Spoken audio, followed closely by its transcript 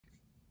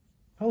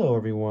Hello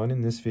everyone,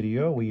 in this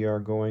video we are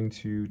going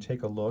to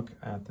take a look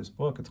at this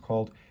book. It's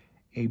called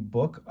A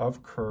Book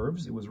of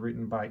Curves. It was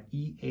written by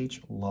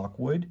E.H.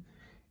 Lockwood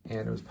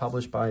and it was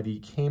published by the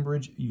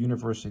Cambridge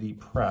University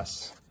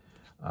Press.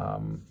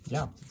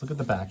 Let's look at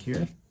the back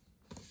here.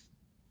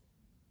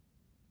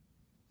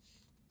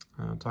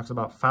 It talks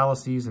about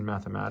fallacies in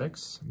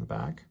mathematics in the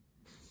back.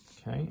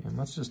 Okay, and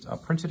let's just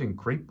print it in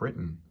Great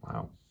Britain.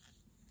 Wow.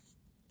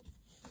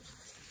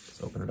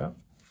 Let's open it up.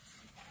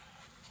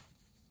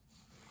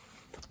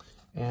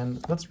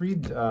 And let's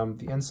read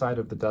the inside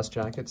of the dust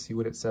jacket, see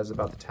what it says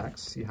about the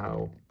text, see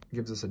how it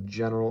gives us a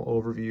general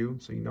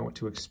overview so you know what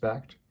to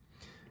expect.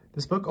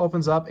 This book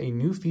opens up a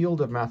new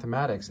field of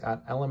mathematics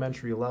at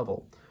elementary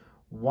level,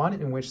 one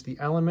in which the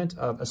element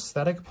of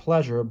aesthetic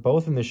pleasure,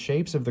 both in the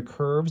shapes of the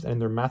curves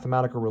and their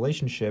mathematical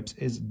relationships,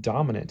 is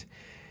dominant.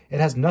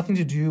 It has nothing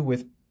to do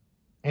with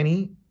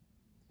any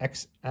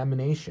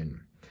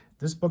examination.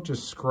 This book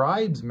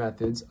describes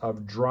methods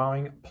of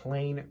drawing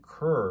plane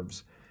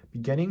curves,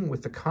 beginning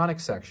with the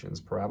conic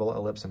sections, parabola,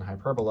 ellipse, and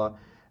hyperbola,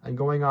 and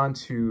going on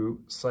to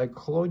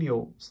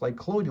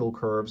cycloidal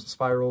curves,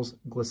 spirals,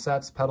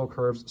 glissettes, pedal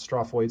curves,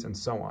 strophoids, and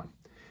so on.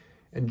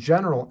 In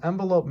general,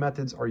 envelope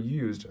methods are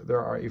used.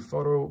 There are a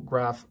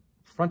photograph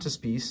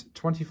frontispiece,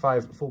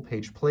 25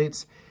 full-page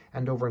plates,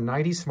 and over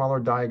 90 smaller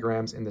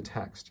diagrams in the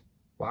text.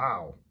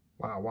 Wow,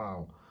 wow,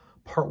 wow.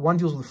 Part 1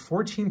 deals with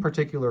 14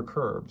 particular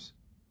curves.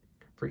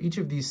 For each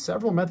of these,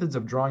 several methods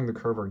of drawing the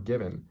curve are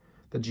given.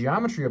 The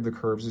geometry of the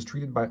curves is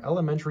treated by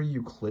elementary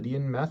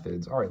Euclidean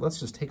methods. All right, let's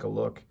just take a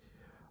look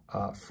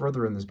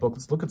further in this book.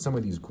 Let's look at some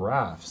of these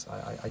graphs.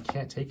 I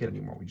can't take it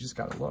anymore. We just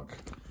got to look.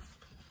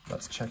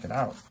 Let's check it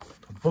out.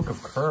 A book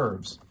of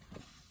curves.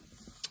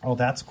 Oh,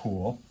 that's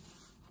cool.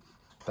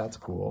 That's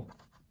cool.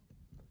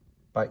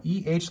 By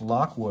E.H.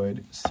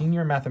 Lockwood,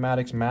 Senior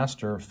Mathematics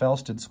Master,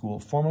 Felsted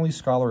School, formerly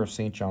Scholar of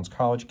St. John's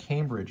College,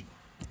 Cambridge.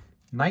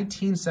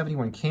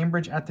 1971,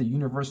 Cambridge at the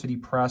University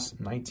Press,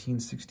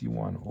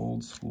 1961.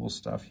 Old school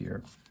stuff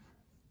here.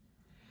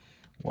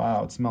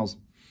 Wow, it smells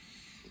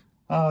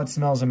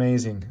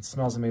amazing. It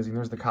smells amazing.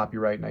 There's the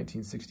copyright,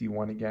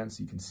 1961 again,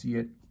 so you can see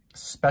it.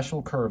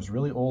 Special curves,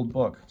 really old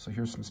book. So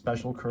here's some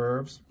special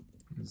curves.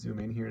 Zoom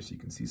in here so you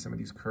can see some of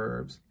these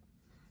curves.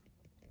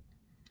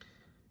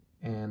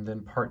 And then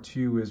part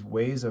 2 is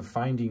ways of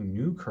finding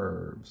new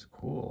curves.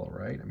 Cool, all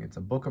right? I mean, it's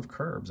a book of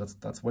curves.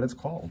 That's what it's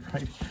called,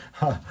 right?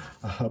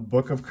 A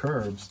book of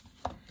curves.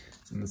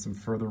 And then some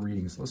further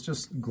readings. Let's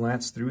just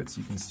glance through it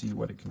so you can see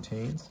what it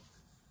contains.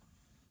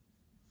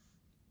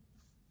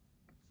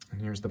 And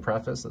here's the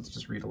preface. Let's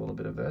just read a little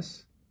bit of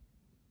this.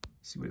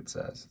 See what it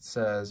says. It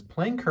says,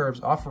 plane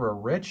curves offer a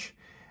rich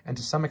and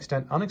to some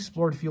extent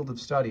unexplored field of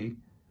study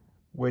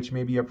which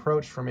may be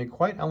approached from a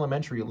quite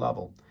elementary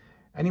level.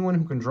 Anyone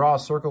who can draw a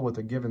circle with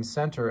a given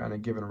center and a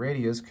given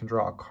radius can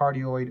draw a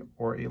cardioid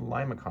or a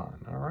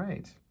limacon. All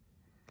right.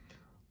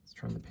 Let's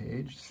turn the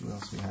page, see what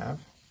else we have.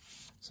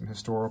 Some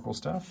historical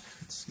stuff.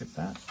 Let's skip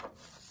that.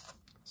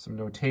 Some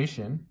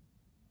notation.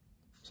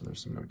 So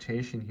there's some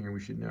notation here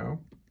we should know.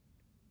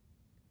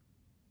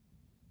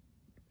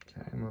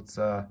 Okay, and let's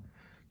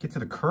get to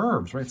the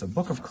curves, right? It's a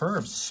book of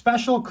curves.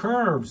 Special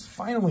curves.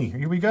 Finally,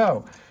 here we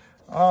go.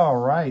 All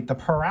right, the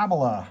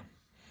parabola.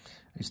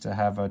 I used to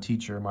have a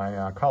teacher,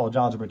 my college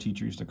algebra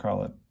teacher used to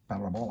call it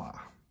parabola,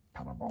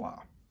 parabola.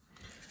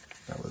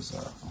 That was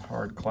a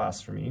hard class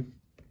for me.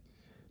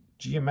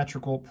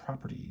 Geometrical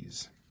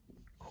properties.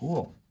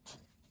 Cool.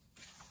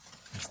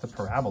 That's the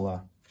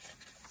parabola.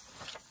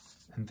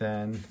 And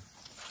then,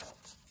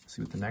 let's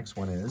see what the next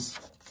one is.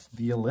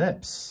 The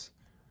ellipse.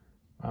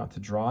 Wow, to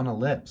draw an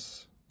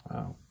ellipse.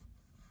 Wow.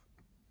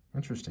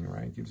 Interesting,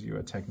 right? It gives you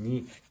a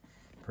technique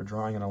for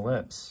drawing an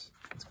ellipse.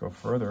 Let's go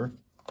further.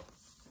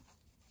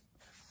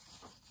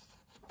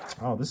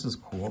 Oh, this is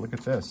cool. Look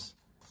at this.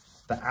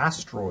 The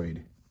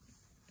asteroid.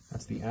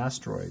 That's the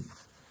asteroid.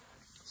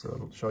 So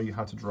it'll show you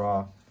how to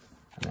draw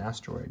an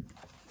asteroid.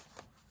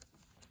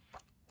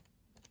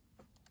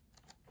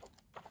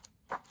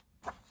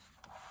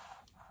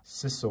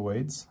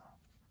 Cissoids.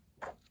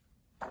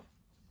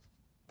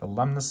 The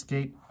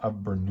lemniscate of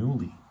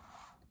Bernoulli.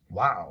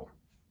 Wow.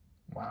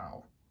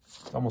 Wow.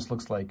 It almost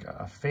looks like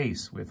a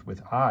face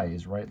with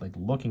eyes, right? Like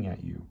looking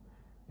at you.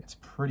 It's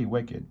pretty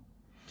wicked.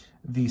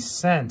 The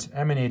scent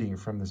emanating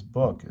from this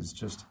book is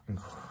just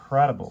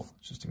incredible.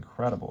 It's just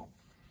incredible.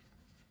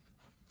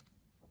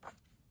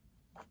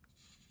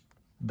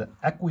 The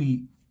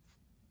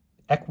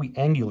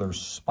equiangular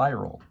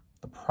spiral.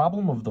 The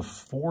problem of the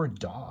 4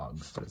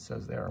 dogs, that it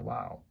says there.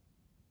 Wow.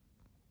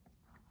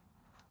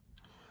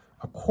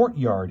 A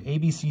courtyard,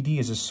 ABCD,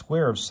 is a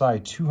square of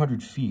side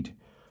 200 feet.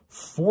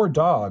 4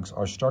 dogs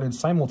are started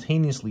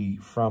simultaneously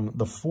from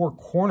the 4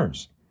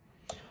 corners.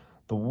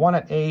 The one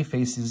at A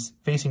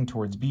facing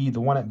towards B,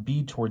 the one at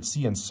B towards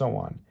C, and so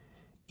on.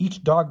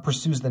 Each dog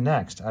pursues the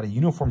next at a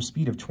uniform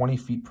speed of 20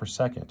 feet per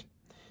second.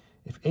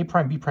 If A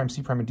prime, B prime,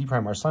 C prime, and D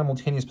prime are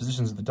simultaneous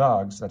positions of the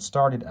dogs that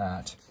started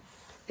at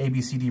A,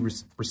 B, C, D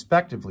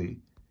respectively,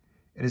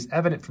 it is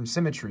evident from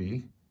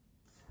symmetry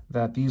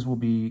that these will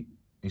be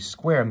a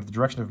square, and the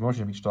direction of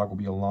motion of each dog will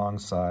be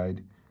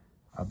alongside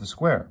of the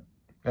square,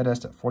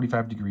 at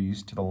 45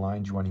 degrees to the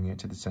line joining it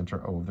to the center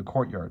of the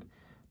courtyard.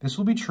 This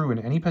will be true in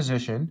any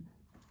position,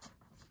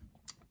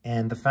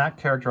 and the fact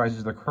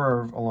characterizes the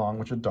curve along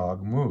which a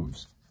dog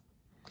moves.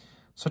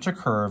 Such a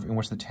curve, in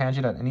which the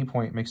tangent at any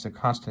point makes a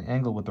constant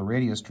angle with the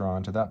radius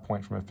drawn to that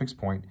point from a fixed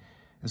point,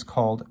 is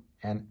called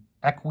an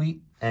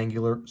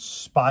equiangular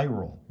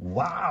spiral.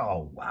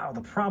 Wow, wow,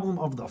 the problem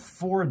of the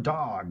 4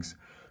 dogs.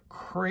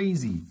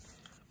 Crazy,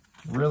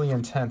 really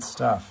intense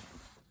stuff.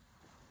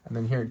 And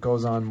then here it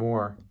goes on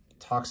more,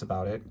 talks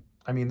about it.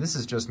 I mean, this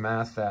is just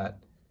math that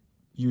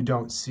you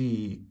don't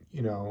see,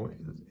 you know,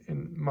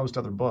 in most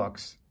other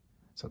books.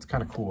 So it's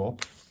kind of cool.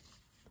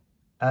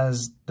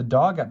 As the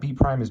dog at B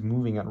prime is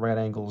moving at right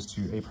angles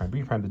to A prime,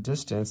 B prime, the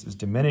distance is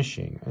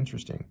diminishing.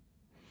 Interesting.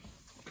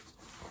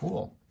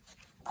 Cool.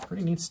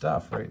 Pretty neat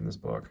stuff right in this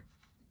book.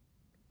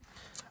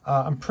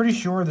 I'm pretty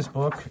sure this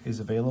book is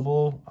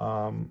available.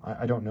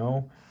 I don't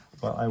know,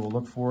 but I will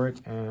look for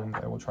it, and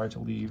I will try to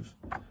leave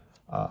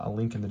a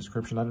link in the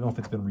description. I don't know if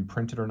it's been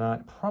reprinted or not.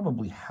 It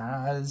probably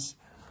has.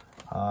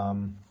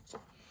 Wow,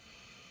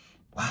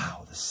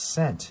 the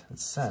scent.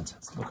 It's scent.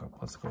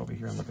 Let's go over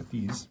here and look at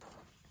these.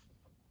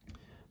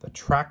 The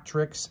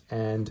Tractrix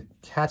and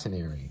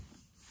Catenary.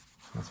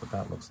 That's what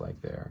that looks like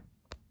there.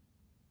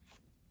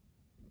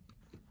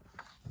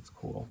 That's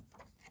cool.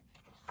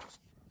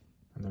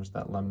 And there's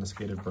that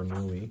lemniscated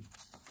Bernoulli.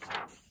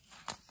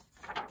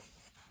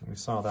 And we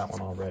saw that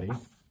one already.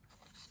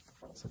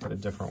 Let's look at a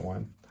different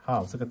one.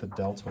 Let's look at the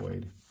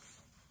deltoid.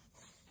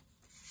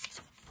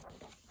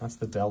 That's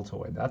the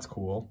deltoid. That's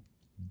cool.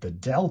 The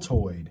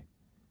deltoid.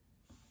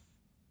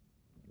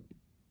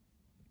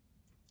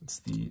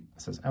 It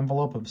says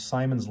envelope of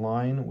Simon's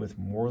line with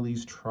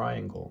Morley's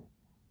triangle.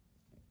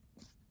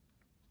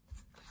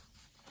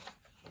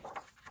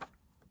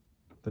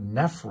 The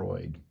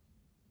nephroid.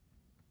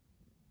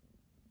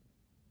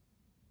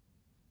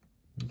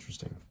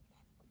 Interesting.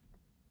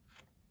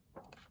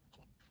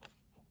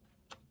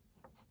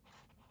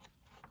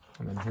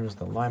 And then here's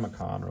the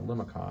limacon or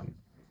limacon.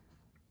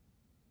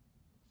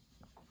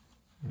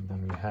 And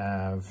then we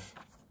have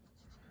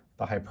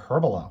the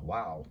hyperbola.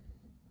 Wow.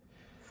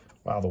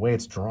 Wow, the way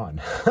it's drawn.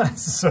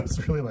 So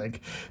it's really like,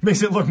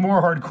 makes it look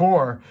more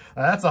hardcore.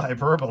 That's a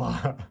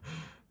hyperbola.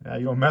 Yeah,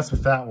 you don't mess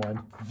with that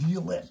one. The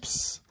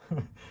ellipse.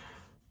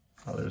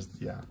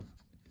 Yeah.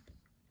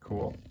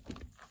 Cool.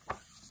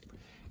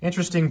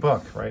 Interesting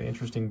book, right?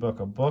 Interesting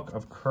book. A book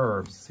of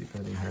curves. Let's see if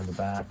anything here in the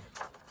back.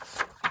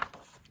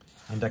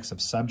 Index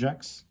of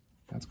subjects.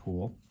 That's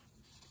cool.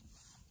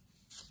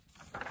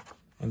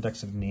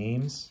 Index of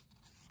names.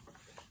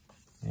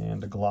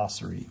 And a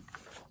glossary.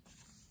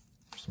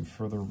 Some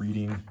further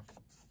reading.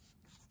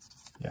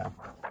 Yeah,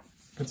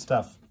 good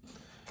stuff.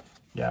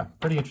 Yeah,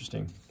 pretty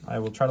interesting. I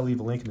will try to leave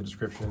a link in the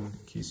description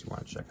in case you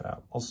want to check it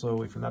out.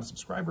 Also, if you're not a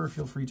subscriber,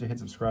 feel free to hit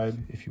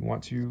subscribe if you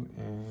want to.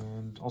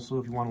 And also,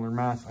 if you want to learn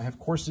math, I have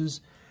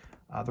courses.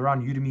 They're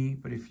on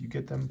Udemy, but if you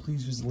get them,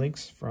 please use the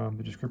links from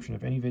the description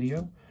of any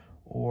video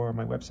or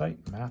my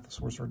website,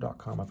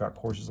 mathsorcerer.com. I've got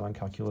courses on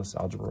calculus,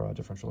 algebra,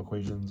 differential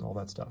equations, all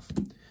that stuff.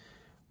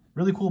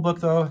 Really cool book,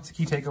 though. It's a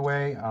key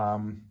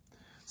takeaway.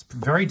 It's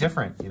very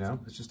different, you know.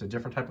 It's just a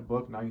different type of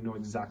book. Now you know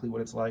exactly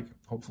what it's like.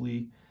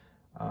 Hopefully,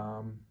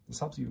 this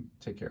helps you.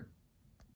 Take care.